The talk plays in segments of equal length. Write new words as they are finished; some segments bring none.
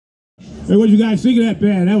Hey, what you guys think of that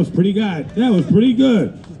band? That was pretty good. That was pretty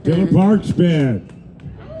good. Taylor Parks Band.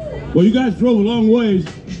 Well, you guys drove a long ways.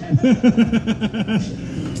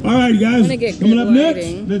 All right, guys. Coming up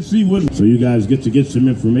next, let's see what. So you guys get to get some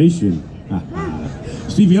information.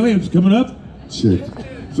 Steve Elliott's coming up. Sure.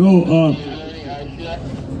 So,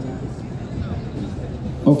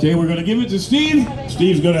 okay, we're gonna give it to Steve.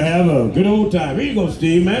 Steve's gonna have a good old time. Here you go,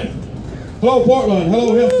 Steve, man. Hello, Portland.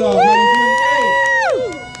 Hello, Hempstalk.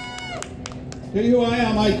 Tell you who I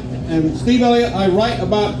am. I am Steve Elliott. I write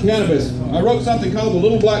about cannabis. I wrote something called The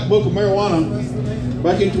Little Black Book of Marijuana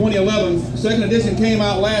back in 2011. Second edition came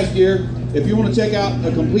out last year. If you want to check out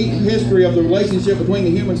a complete history of the relationship between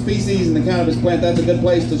the human species and the cannabis plant, that's a good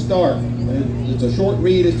place to start. It's a short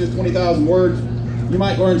read. It's just 20,000 words. You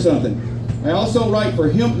might learn something. I also write for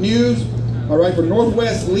Hemp News. I write for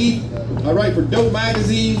Northwest Leaf. I write for Dope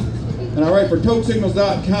Magazine. And I write for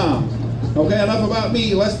TokeSignals.com. Okay, enough about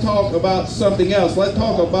me. Let's talk about something else. Let's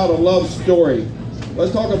talk about a love story.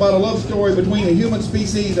 Let's talk about a love story between the human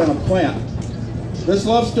species and a plant. This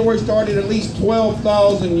love story started at least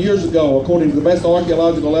 12,000 years ago, according to the best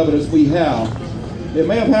archaeological evidence we have. It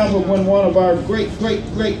may have happened when one of our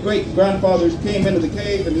great-great-great-great-grandfathers came into the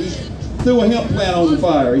cave and he threw a hemp plant on the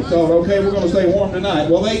fire. He thought, okay, we're going to stay warm tonight.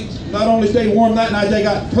 Well, they not only stayed warm that night, they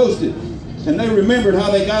got toasted. And they remembered how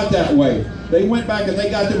they got that way. They went back and they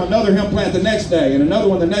got them another hemp plant the next day and another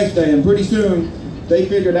one the next day, and pretty soon they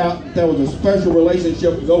figured out there was a special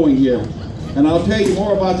relationship going here. And I'll tell you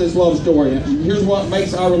more about this love story. And here's what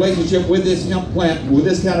makes our relationship with this hemp plant, with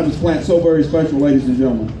this cannabis plant, so very special, ladies and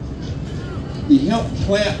gentlemen. The hemp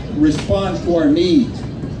plant responds to our needs.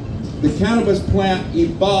 The cannabis plant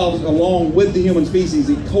evolves along with the human species.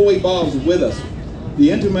 It co-evolves with us.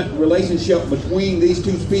 The intimate relationship between these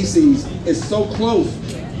two species is so close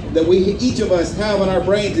that each of us have in our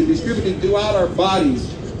brains and distributed throughout our bodies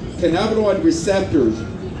cannabinoid receptors.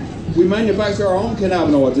 We manufacture our own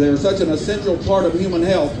cannabinoids. They are such an essential part of human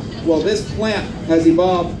health. Well, this plant has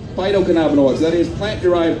evolved phytocannabinoids, that is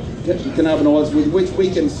plant-derived cannabinoids with which we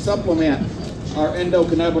can supplement our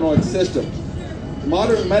endocannabinoid system.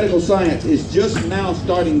 Modern medical science is just now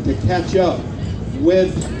starting to catch up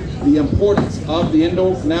with the importance of the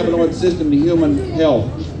endocannabinoid system to human health.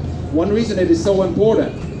 One reason it is so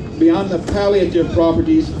important, beyond the palliative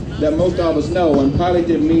properties that most of us know, and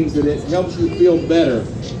palliative means that it helps you feel better.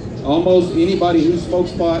 Almost anybody who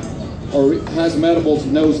smokes pot or has medibles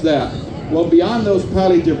knows that. Well, beyond those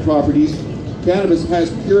palliative properties, cannabis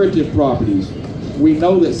has curative properties. We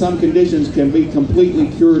know that some conditions can be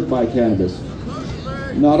completely cured by cannabis.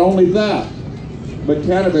 Not only that, but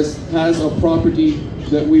cannabis has a property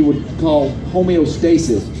that we would call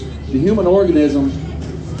homeostasis. The human organism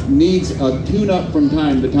needs a tune-up from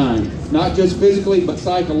time to time, not just physically, but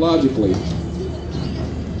psychologically.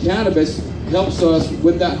 Cannabis helps us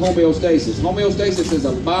with that homeostasis. Homeostasis is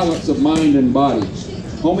a balance of mind and body.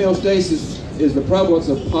 Homeostasis is the prevalence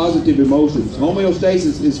of positive emotions.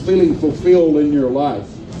 Homeostasis is feeling fulfilled in your life.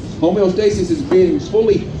 Homeostasis is being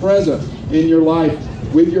fully present in your life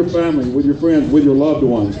with your family, with your friends, with your loved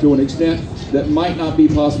ones to an extent that might not be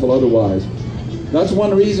possible otherwise. That's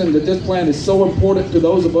one reason that this plant is so important to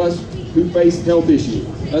those of us who face health issues.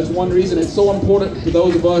 That's one reason it's so important to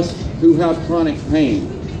those of us who have chronic pain.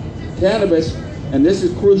 Cannabis, and this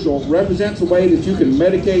is crucial, represents a way that you can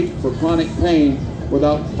medicate for chronic pain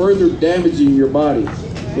without further damaging your body,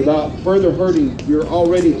 without further hurting your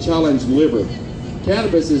already challenged liver.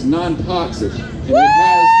 Cannabis is non-toxic, and it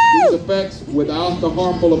has these effects without the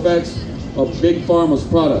harmful effects of Big Pharma's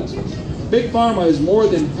products. Big Pharma is more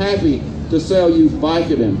than happy to sell you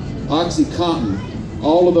Vicodin, OxyContin,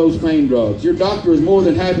 all of those pain drugs. Your doctor is more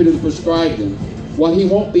than happy to prescribe them. What he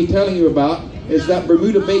won't be telling you about is that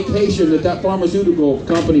Bermuda vacation that pharmaceutical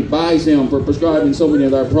company buys him for prescribing so many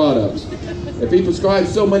of their products. If he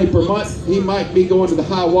prescribes so many per month, he might be going to the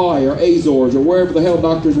Hawaii or Azores or wherever the hell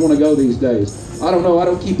doctors want to go these days. I don't know. I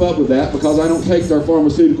don't keep up with that because I don't take their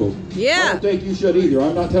pharmaceuticals. Yeah. I don't think you should either.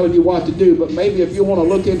 I'm not telling you what to do, but maybe if you want to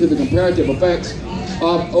look into the comparative effects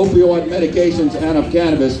of opioid medications and of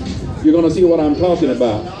cannabis, you're going to see what I'm talking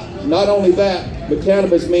about. Not only that, but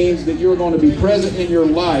cannabis means that you're going to be present in your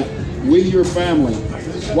life with your family.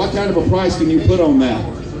 What kind of a price can you put on that?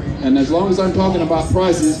 And as long as I'm talking about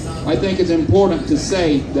prices, I think it's important to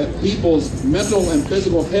say that people's mental and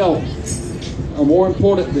physical health are more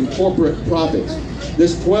important than corporate profits.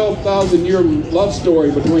 This 12,000-year love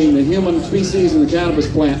story between the human species and the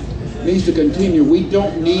cannabis plant needs to continue. We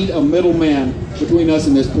don't need a middleman between us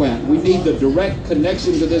and this plant. We need the direct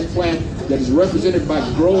connection to this plant that is represented by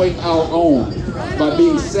growing our own, by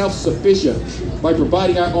being self-sufficient, by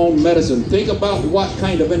providing our own medicine. Think about what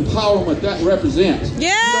kind of empowerment that represents.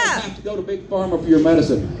 Yeah. You don't have to go to Big Pharma for your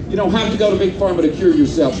medicine. You don't have to go to Big Pharma to cure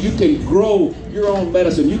yourself. You can grow your own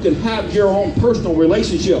medicine. You can have your own personal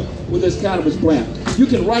relationship with this cannabis plant. You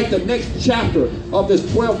can write the next chapter of this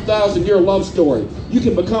 12,000-year love story. You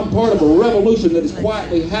can become part of a revolution that is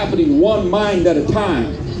quietly happening one mind at a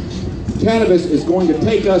time. Cannabis is going to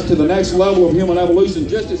take us to the next level of human evolution.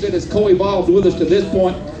 Just as it has co-evolved with us to this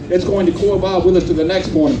point, it's going to co-evolve with us to the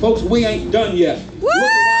next point. And folks, we ain't done yet. Woo! Look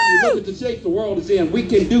around you, look at the shape the world is in. We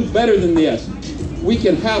can do better than this. We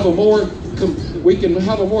can have a more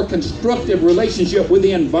constructive relationship with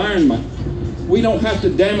the environment. We don't have to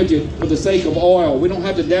damage it for the sake of oil. We don't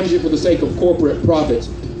have to damage it for the sake of corporate profits.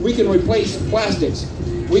 We can replace plastics.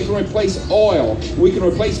 We can replace oil. We can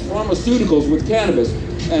replace pharmaceuticals with cannabis.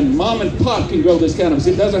 And mom and pop can grow this cannabis.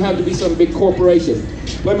 It doesn't have to be some big corporation.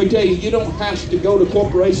 Let me tell you, you don't have to go to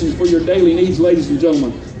corporations for your daily needs, ladies and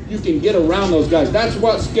gentlemen. You can get around those guys. That's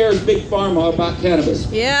what scares Big Pharma about cannabis.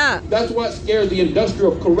 Yeah. That's what scares the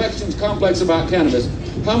industrial corrections complex about cannabis.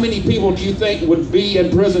 How many people do you think would be in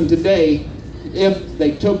prison today if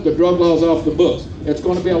they took the drug laws off the books? It's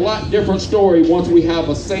going to be a lot different story once we have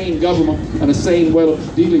a sane government and a sane way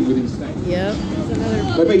of dealing with these things. Yep.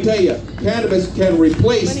 Let me tell you, cannabis can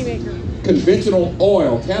replace conventional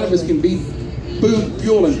oil. Cannabis can be food,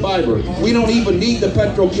 fuel, and fiber. We don't even need the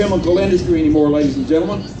petrochemical industry anymore, ladies and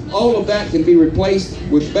gentlemen. All of that can be replaced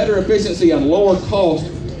with better efficiency and lower cost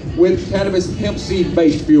with cannabis hemp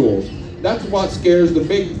seed-based fuels. That's what scares the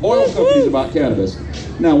big oil companies about cannabis.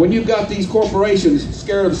 Now, when you've got these corporations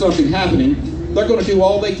scared of something happening, they're going to do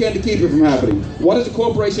all they can to keep it from happening. What is a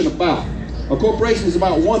corporation about? A corporation is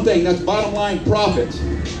about one thing, that's bottom line profits.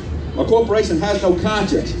 A corporation has no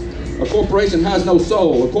conscience. A corporation has no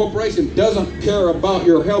soul. A corporation doesn't care about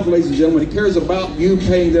your health, ladies and gentlemen. It cares about you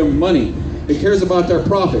paying them money. It cares about their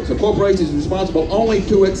profits. A corporation is responsible only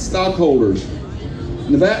to its stockholders.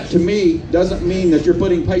 Now that, to me, doesn't mean that you're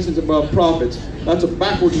putting patients above profits. That's a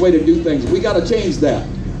backwards way to do things. We got to change that.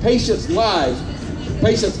 Patients' lives,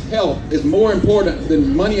 patients' health is more important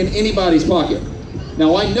than money in anybody's pocket.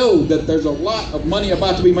 Now, I know that there's a lot of money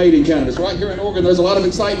about to be made in cannabis. Right here in Oregon, there's a lot of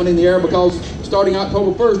excitement in the air because starting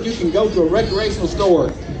October 1st, you can go to a recreational store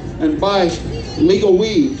and buy legal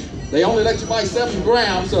weed. They only let you buy 7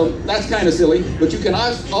 grams, so that's kind of silly. But you can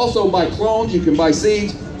also buy clones, you can buy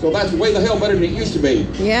seeds, so that's way the hell better than it used to be.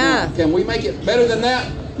 Yeah. Now, can we make it better than that?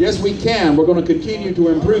 Yes, we can. We're going to continue to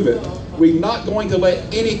improve it. We're not going to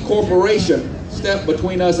let any corporation step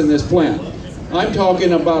between us and this plant. I'm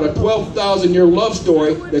talking about a 12,000-year love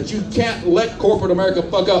story that you can't let corporate America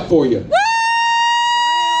fuck up for you.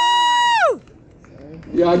 Woo!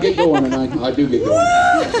 Yeah, I get going, and I do get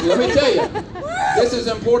going. Let me tell you, this is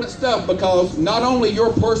important stuff because not only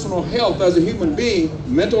your personal health as a human being,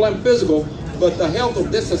 mental and physical, but the health of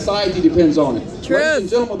this society depends on it. True. Ladies and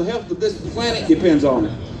gentlemen, the health of this planet depends on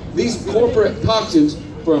it. These corporate toxins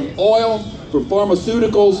from oil, from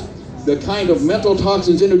pharmaceuticals, the kind of mental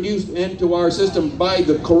toxins introduced into our system by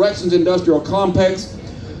the corrections industrial complex,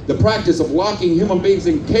 the practice of locking human beings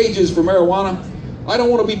in cages for marijuana. I don't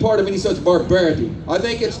want to be part of any such barbarity. I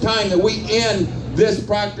think it's time that we end this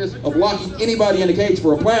practice of locking anybody in a cage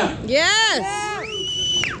for a plant. Yes!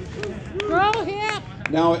 Grow hip!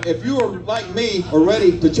 Now, if you are like me or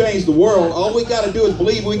ready to change the world, all we got to do is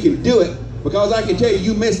believe we can do it, because I can tell you,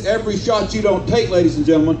 you miss every shot you don't take, ladies and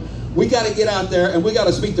gentlemen. We got to get out there and we got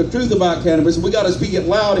to speak the truth about cannabis. We got to speak it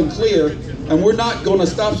loud and clear, and we're not going to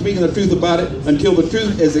stop speaking the truth about it until the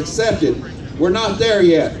truth is accepted. We're not there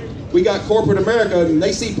yet. We got corporate America, and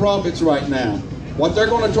they see profits right now. What they're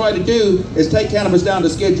going to try to do is take cannabis down to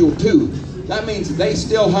Schedule 2. That means they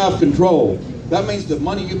still have control. That means the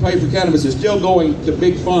money you pay for cannabis is still going to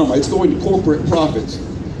Big Pharma. It's going to corporate profits.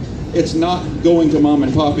 It's not going to mom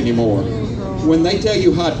and pop anymore. When they tell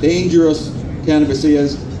you how dangerous cannabis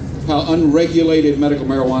is, how unregulated medical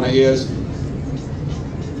marijuana is,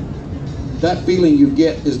 that feeling you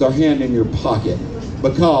get is their hand in your pocket,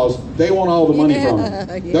 because they want all the money from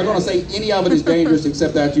it. They're going to say any of it is dangerous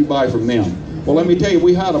except that you buy from them. Well, let me tell you,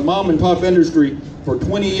 we had a mom and pop industry for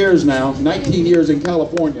 20 years now, 19 years in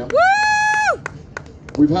California. Woo!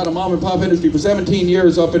 We've had a mom and pop industry for 17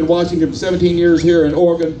 years up in Washington, 17 years here in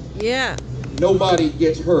Oregon. Yeah. Nobody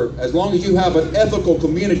gets hurt. As long as you have an ethical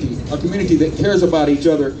community, a community that cares about each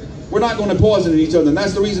other, we're not going to poison each other, and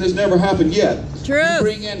that's the reason it's never happened yet. True. You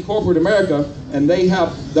bring in corporate America, and they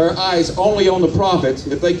have their eyes only on the profits.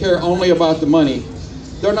 If they care only about the money,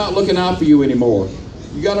 they're not looking out for you anymore.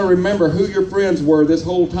 You got to remember who your friends were this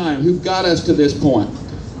whole time, who got us to this point.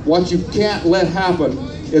 What you can't let happen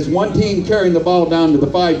It's one team carrying the ball down to the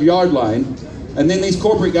 5-yard line, and then these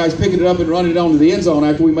corporate guys picking it up and running it onto the end zone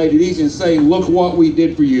after we made it easy and saying, look what we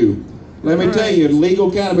did for you. Let me tell you, legal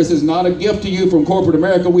cannabis is not a gift to you from corporate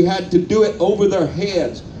America. We had to do it over their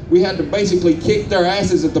heads. We had to basically kick their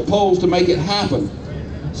asses at the polls to make it happen.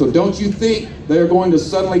 So don't you think they're going to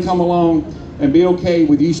suddenly come along and be okay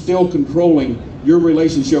with you still controlling your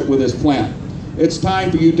relationship with this plant. It's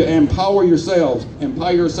time for you to empower yourselves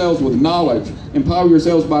with knowledge, empower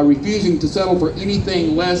yourselves by refusing to settle for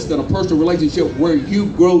anything less than a personal relationship where you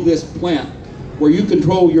grow this plant, where you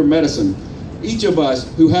control your medicine. Each of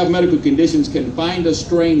us who have medical conditions can find a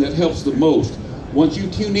strain that helps the most. Once you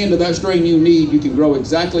tune into that strain you need, you can grow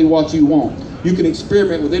exactly what you want. You can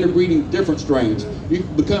experiment with interbreeding different strains. You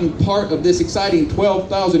can become part of this exciting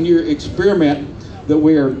 12,000-year experiment that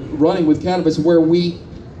we're running with cannabis, where we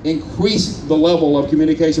increase the level of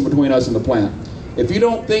communication between us and the plant. If you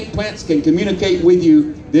don't think plants can communicate with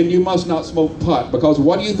you, then you must not smoke pot, because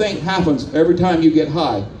what do you think happens every time you get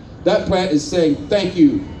high? That plant is saying, thank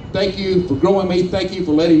you for growing me, thank you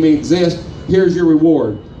for letting me exist, here's your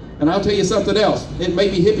reward. And I'll tell you something else, it may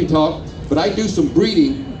be hippie talk, but I do some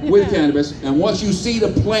breeding with cannabis, and once you see the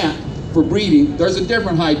plant for breeding, there's a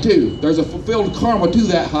different high too. There's a fulfilled karma to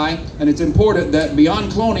that high, and it's important that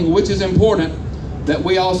beyond cloning, which is important, that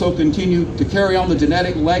we also continue to carry on the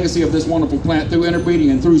genetic legacy of this wonderful plant through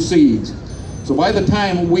interbreeding and through seeds. So by the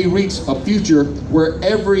time we reach a future where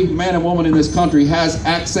every man and woman in this country has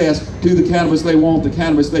access to the cannabis they want, the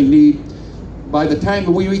cannabis they need, by the time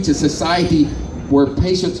that we reach a society where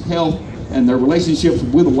patients' health and their relationships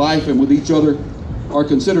with life and with each other are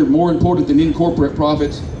considered more important than any corporate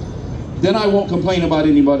profits, then I won't complain about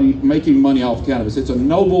anybody making money off cannabis. It's a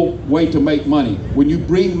noble way to make money. When you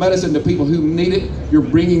bring medicine to people who need it, you're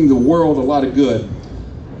bringing the world a lot of good.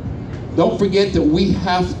 Don't forget that we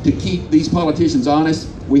have to keep these politicians honest.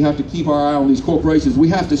 We have to keep our eye on these corporations. We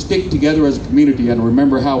have to stick together as a community and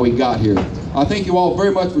remember how we got here. I thank you all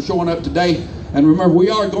very much for showing up today. And remember,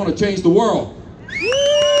 we are going to change the world.